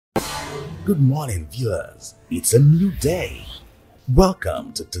Good morning, viewers. It's a new day.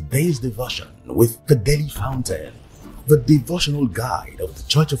 Welcome to today's devotion with the Daily Fountain, the devotional guide of the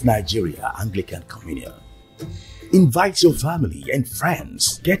Church of Nigeria Anglican Communion. Invite your family and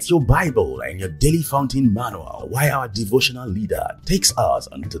friends. Get your Bible and your Daily Fountain manual while our devotional leader takes us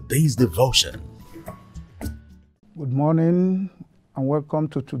on today's devotion. Good morning and welcome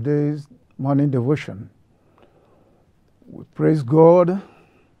to today's morning devotion. We praise God,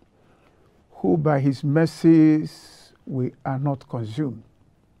 who by his mercies we are not consumed.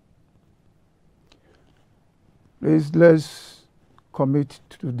 Please, let's commit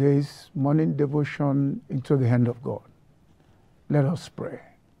today's morning devotion into the hand of God. Let us pray.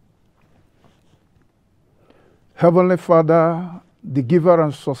 Heavenly Father, the giver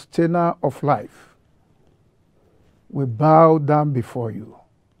and sustainer of life, we bow down before you.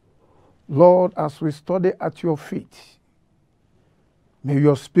 Lord, as we study at your feet, may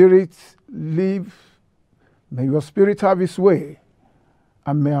your Spirit live, may your Spirit have his way,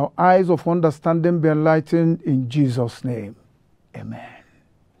 and may our eyes of understanding be enlightened in Jesus' name. Amen.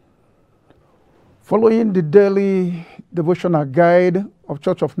 Following the daily devotional guide of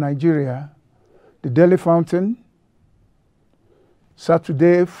Church of Nigeria, the Daily Fountain,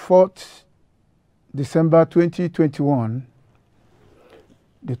 Saturday, 4th December 2021,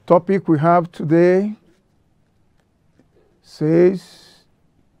 the topic we have today says,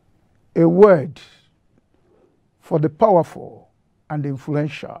 a word for the powerful and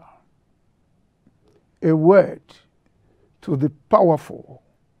influential. A word to the powerful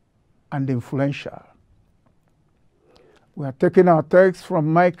and influential. We are taking our text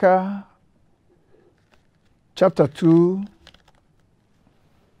from Micah chapter 2,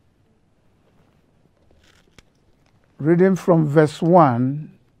 reading from verse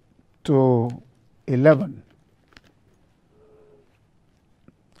 1 to 11.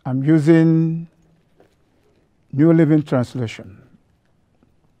 I'm using New Living Translation.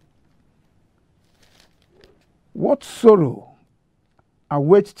 What sorrow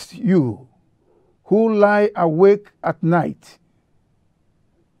awaits you who lie awake at night,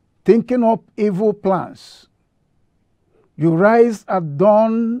 thinking up evil plans? You rise at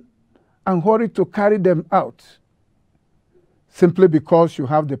dawn and hurry to carry them out, simply because you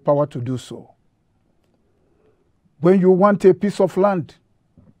have the power to do so. When you want a piece of land,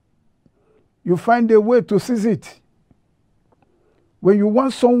 you find a way to seize it. When you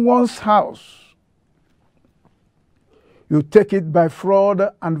want someone's house, you take it by fraud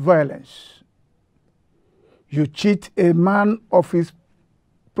and violence. You cheat a man of his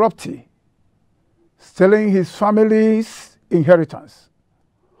property, stealing his family's inheritance.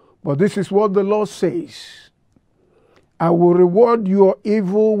 But this is what the Lord says: I will reward your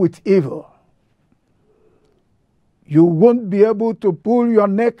evil with evil. You won't be able to pull your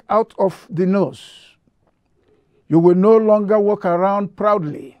neck out of the noose. You will no longer walk around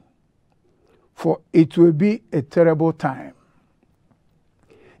proudly, for it will be a terrible time.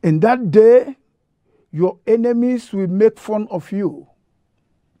 In that day, your enemies will make fun of you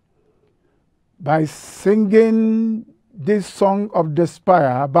by singing this song of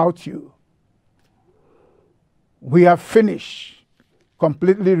despair about you. We are finished,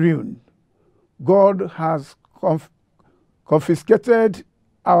 completely ruined. God has confiscated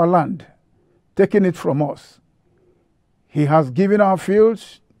our land, taking it from us. He has given our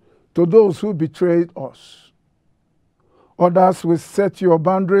fields to those who betrayed us. Others will set your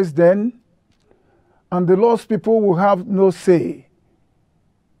boundaries then, and the lost people will have no say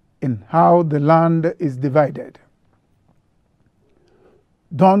in how the land is divided.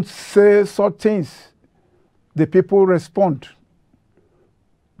 Don't say such things, the people respond.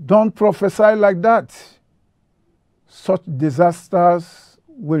 Don't prophesy like that. Such disasters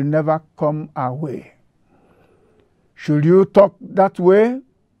will never come our way. Should you talk that way,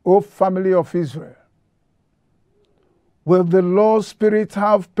 O family of Israel? Will the Lord's Spirit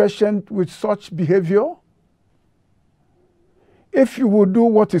have patience with such behavior? If you will do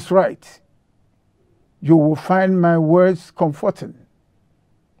what is right, you will find my words comforting.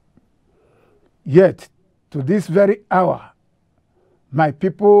 Yet, to this very hour, my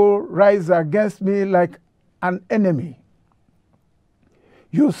people rise against me like an enemy.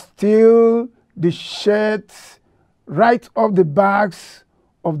 You steal the shirts right off the backs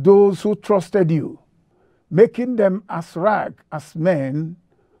of those who trusted you, making them as rag as men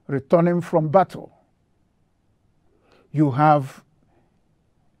returning from battle. You have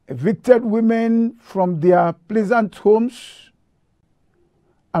evicted women from their pleasant homes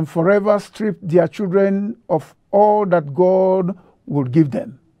and forever stripped their children of all that God would give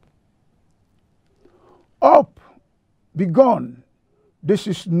them. Up, be gone, This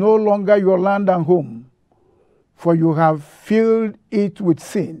is no longer your land and home, for you have filled it with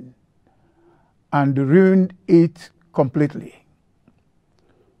sin and ruined it completely.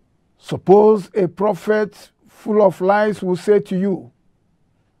 Suppose a prophet full of lies will say to you,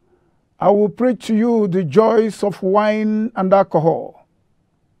 I will preach to you the joys of wine and alcohol.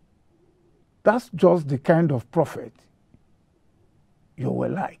 That's just the kind of prophet you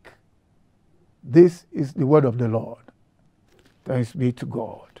will like. This is the word of the Lord. Thanks be to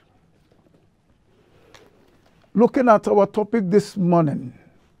God. Looking at our topic this morning,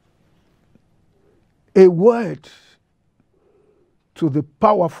 a word to the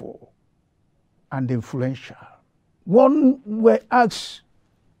powerful and influential. One will ask,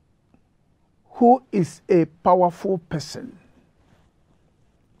 who is a powerful person?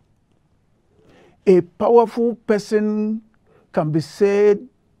 A powerful person can be said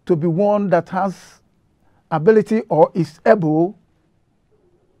to be one that has ability or is able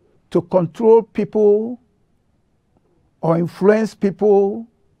to control people or influence people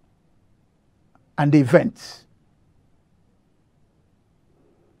and events.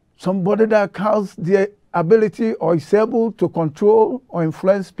 Somebody that has the ability or is able to control or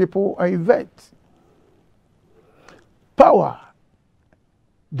influence people or events. Power,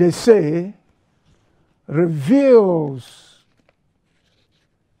 they say, reveals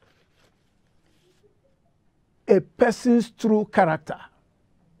a person's true character.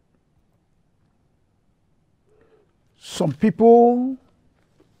 Some people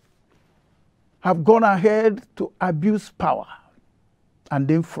have gone ahead to abuse power and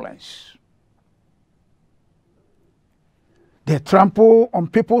influence. They trample on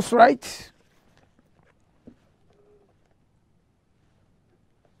people's rights.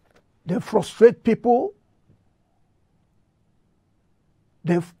 They frustrate people.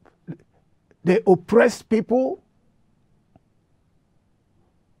 They oppress people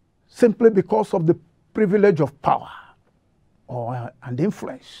simply because of the privilege of power and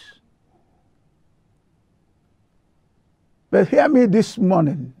influence. But hear me this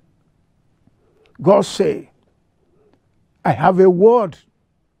morning. God say, I have a word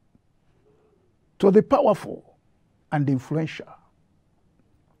to the powerful and influential.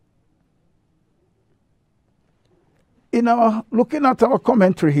 Looking at our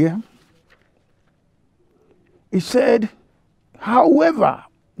commentary here, he said, however,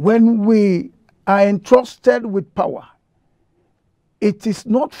 when we are entrusted with power, it is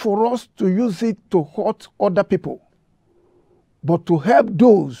not for us to use it to hurt other people, but to help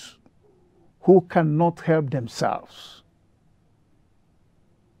those who cannot help themselves.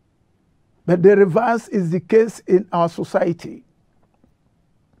 But the reverse is the case in our society.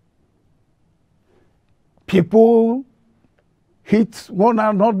 People hit one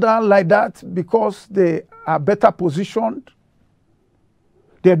another like that because they are better positioned.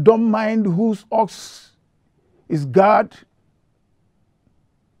 They don't mind whose ox is God.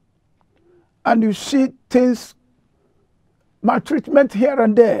 And you see things, maltreatment here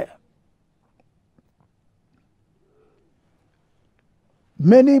and there.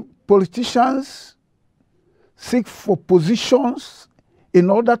 Many politicians seek for positions in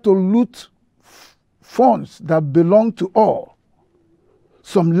order to loot funds that belong to all.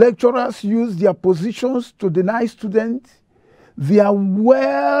 Some lecturers use their positions to deny students their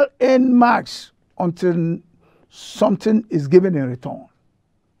well-earned marks until something is given in return.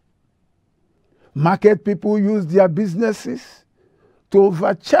 Market people use their businesses to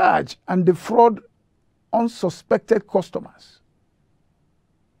overcharge and defraud unsuspected customers.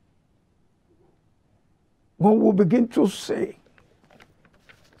 One will begin to say,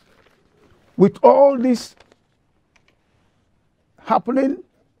 with all this happening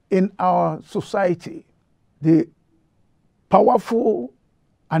in our society, the powerful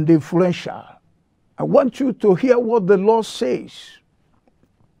and the influential, I want you to hear what the Lord says.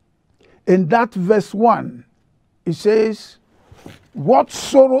 In that verse 1, it says, what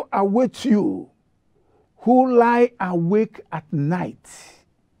sorrow awaits you who lie awake at night,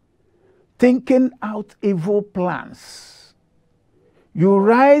 thinking out evil plans. You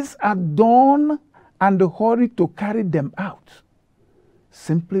rise at dawn and hurry to carry them out,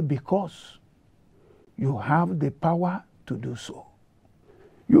 simply because you have the power to do so.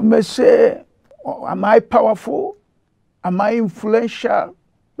 You may say, oh, am I powerful? Am I influential?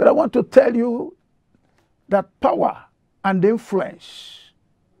 But I want to tell you that power and influence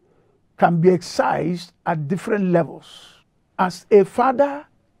can be exercised at different levels. As a father,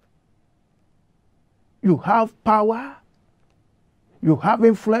 you have power, you have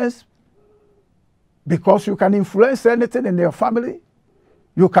influence, because you can influence anything in your family.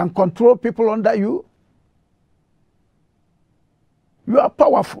 You can control people under you. You are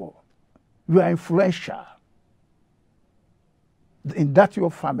powerful. You are influential in that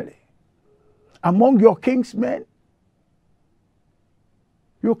your family. Among your kinsmen,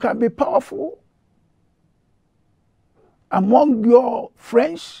 you can be powerful. Among your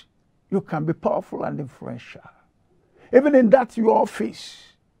friends, you can be powerful and influential. Even in that your office,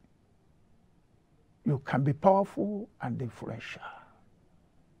 you can be powerful and influential.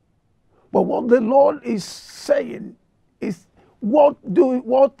 But what the Lord is saying is, what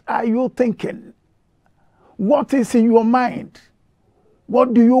are you thinking? What is in your mind?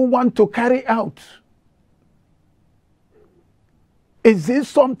 What do you want to carry out? Is this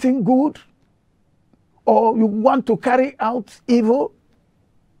something good? Or you want to carry out evil?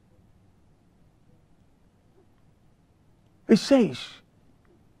 It says,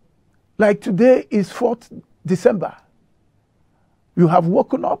 like today is 4th December. You have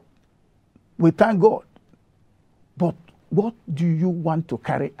woken up. We thank God. But what do you want to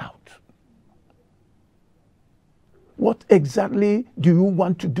carry out? What exactly do you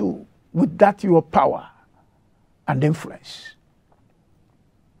want to do with that your power and influence?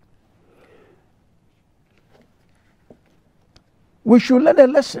 We should learn a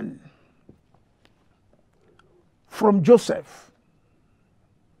lesson from Joseph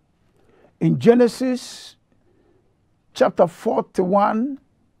in Genesis chapter 41,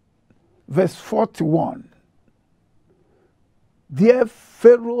 verse 41. There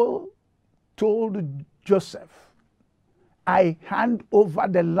Pharaoh told Joseph, I hand over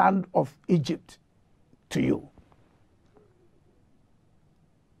the land of Egypt to you.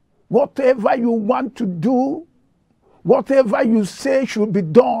 Whatever you want to do, whatever you say should be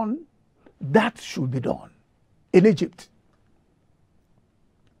done, that should be done in Egypt.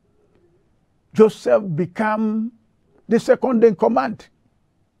 Joseph became the second in command.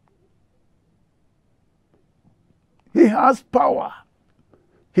 He has power.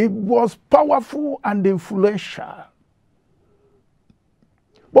 He was powerful and influential.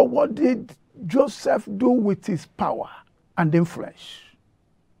 But what did Joseph do with his power and influence?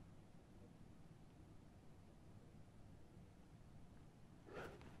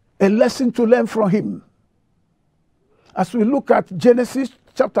 A lesson to learn from him. As we look at Genesis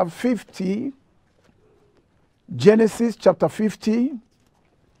chapter 50, Genesis chapter 50,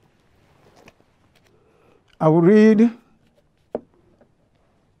 I will read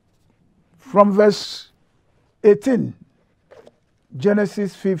from verse 18.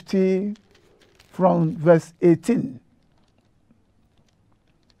 Genesis 50 from verse 18.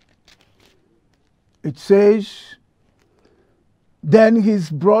 It says, then his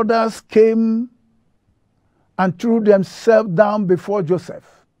brothers came and threw themselves down before Joseph.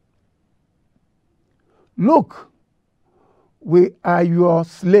 Look, we are your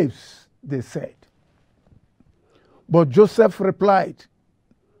slaves, they said. But Joseph replied,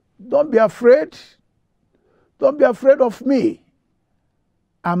 don't be afraid. Don't be afraid of me.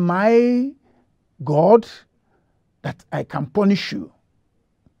 Am I God that I can punish you?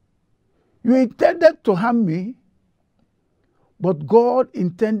 You intended to harm me, but God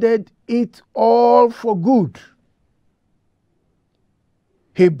intended it all for good.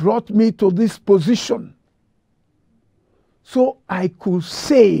 He brought me to this position so I could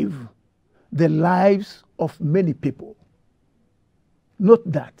save the lives of many people.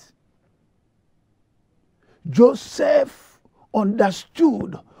 Note that Joseph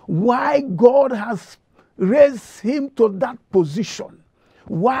understood why God has raised him to that position,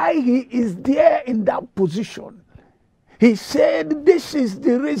 why he is there in that position. He said, this is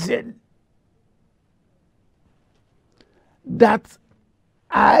the reason that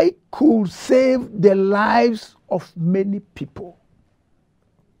I could save the lives of many people.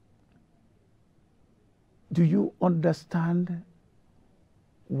 Do you understand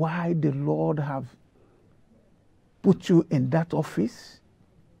why the Lord have put you in that office?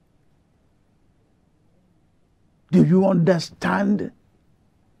 Do you understand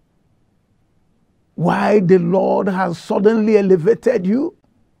why the Lord has suddenly elevated you,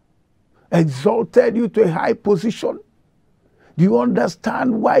 exalted you to a high position? Do you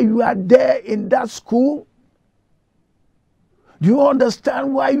understand why you are there in that school? Do you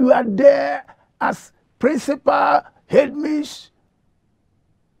understand why you are there as principal, headmistress?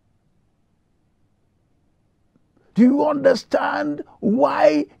 Do you understand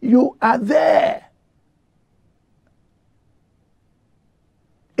why you are there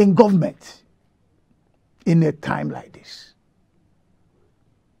in government in a time like this?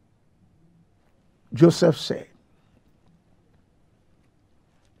 Joseph said,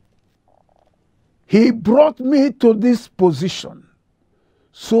 he brought me to this position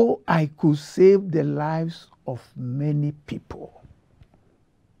so I could save the lives of many people.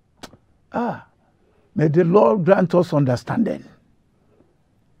 May the Lord grant us understanding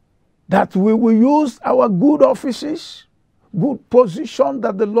that we will use our good offices, good position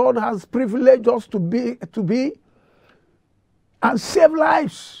that the Lord has privileged us to be, and save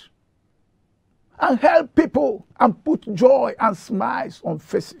lives and help people and put joy and smiles on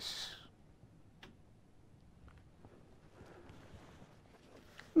faces.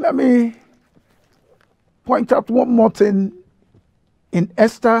 Let me point out one more thing in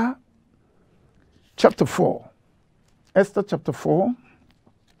Esther chapter 4. Esther chapter 4,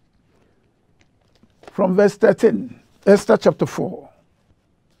 from verse 13. Esther chapter 4,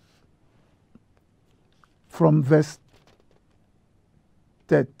 from verse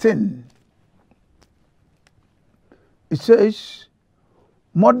 13. It says,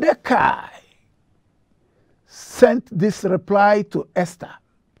 Mordecai sent this reply to Esther.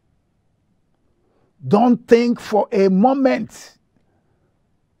 Don't think for a moment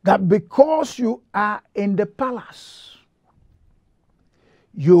that because you are in the palace,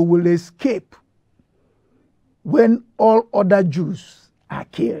 you will escape when all other Jews are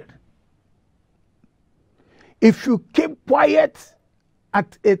killed. If you keep quiet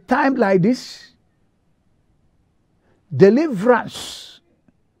at a time like this, deliverance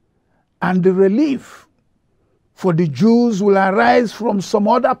and the relief for the Jews will arise from some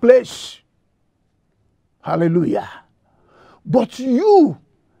other place. Hallelujah. But you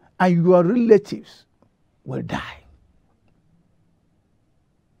and your relatives will die.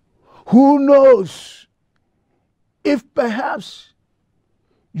 Who knows if perhaps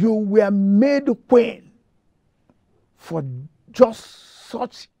you were made queen for just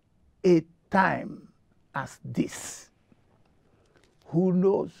such a time as this? Who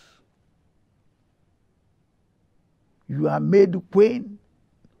knows? You are made queen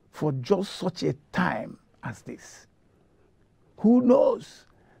for just such a time as this. Who knows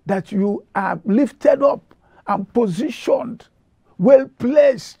that you are lifted up and positioned, well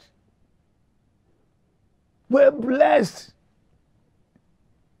placed, well blessed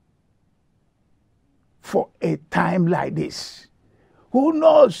for a time like this? Who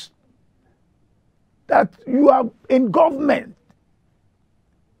knows that you are in government?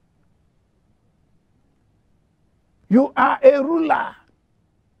 You are a ruler,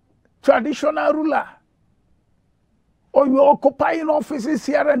 traditional ruler, or you're occupying offices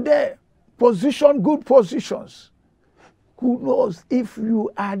here and there, good positions. Who knows if you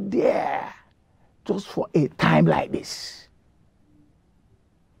are there just for a time like this?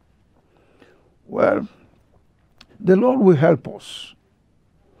 Well, the Lord will help us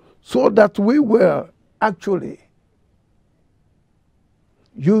so that we will actually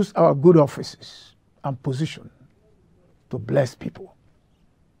use our good offices and position to bless people.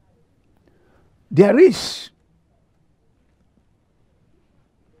 There is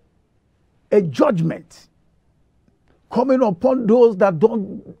a judgment coming upon those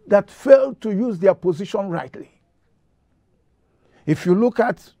that fail to use their position rightly. If you look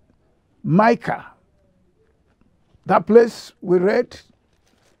at Micah, that place we read,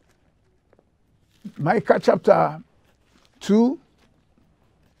 Micah chapter 2,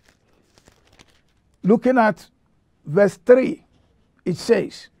 looking at verse 3, it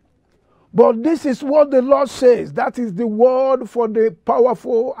says, but this is what the Lord says. That is the word for the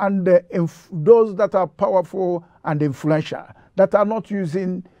powerful and those that are powerful and influential, that are not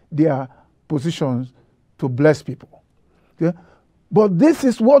using their positions to bless people. Okay? But this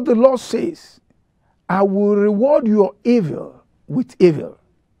is what the Lord says. I will reward your evil with evil.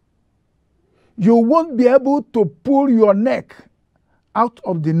 You won't be able to pull your neck out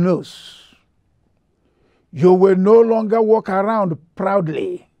of the noose. You will no longer walk around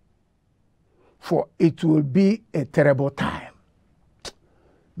proudly, for it will be a terrible time.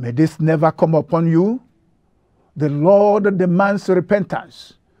 May this never come upon you. The Lord demands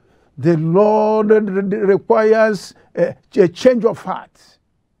repentance. The Lord requires a change of heart.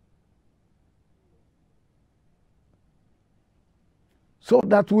 So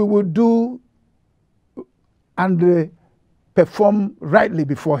that we will do and perform rightly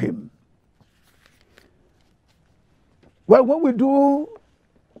before Him. Well, when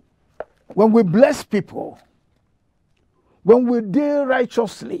we bless people, when we deal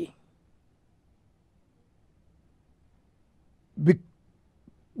righteously,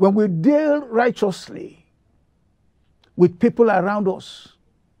 when we deal righteously with people around us,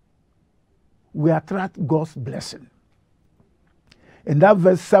 we attract God's blessing. In that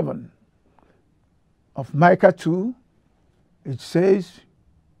verse 7 of Micah 2, it says,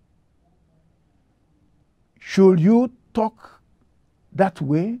 should you talk that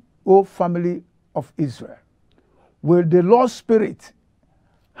way, O family of Israel? Will the Lord's Spirit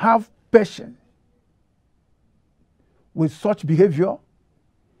have patient with such behavior,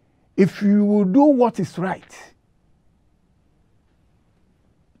 if you will do what is right,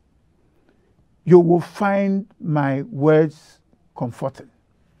 you will find my words comforting.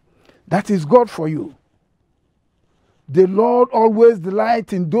 That is God for you. The Lord always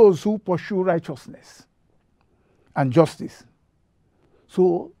delights in those who pursue righteousness and justice.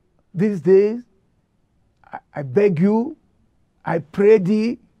 So these days, I beg you, I pray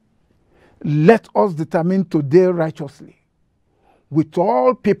thee, let us determine to deal righteously with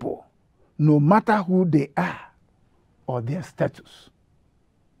all people, no matter who they are or their status.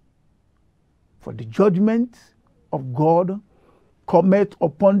 For the judgment of God cometh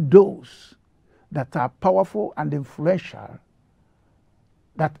upon those that are powerful and influential,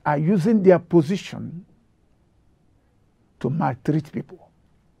 that are using their position to maltreat people.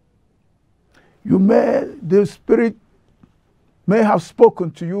 The Spirit may have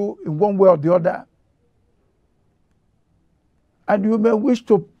spoken to you in one way or the other, and you may wish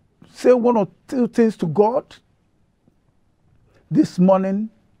to say one or two things to God. This morning,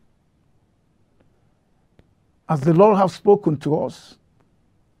 as the Lord has spoken to us,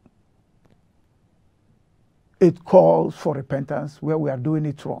 it calls for repentance where we are doing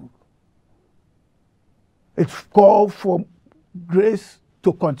it wrong. It calls for grace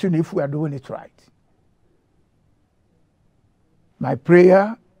to continue if we are doing it right. My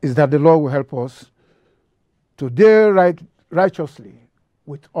prayer is that the Lord will help us to deal righteously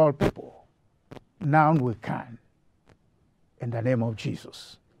with all people. Now we can. In the name of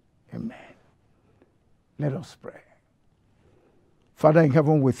Jesus. Amen. Let us pray. Father in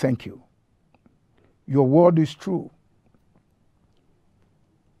heaven, we thank you. Your word is true.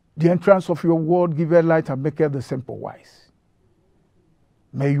 The entrance of your word giveth light and maketh the simple wise.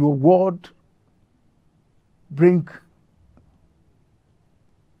 May your word bring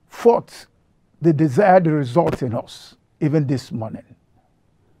forth the desired result in us, even this morning.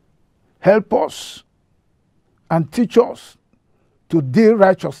 Help us and teach us to deal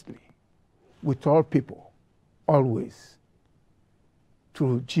righteously with all people, always,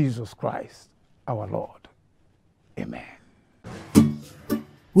 through Jesus Christ, our Lord. Amen.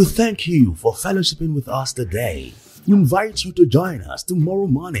 We thank you for fellowshipping with us today. We invite you to join us tomorrow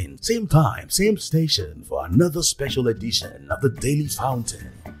morning, same time, same station, for another special edition of the Daily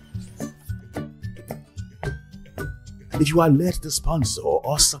Fountain. If you are led to sponsor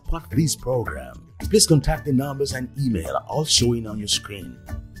or support this program, please contact the numbers and email all showing on your screen.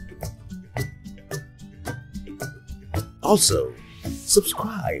 Also,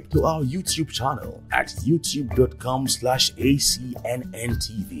 subscribe to our YouTube channel at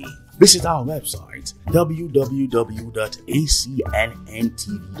youtube.com/ACNNTV. Visit our website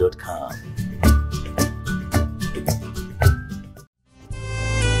www.acnntv.com.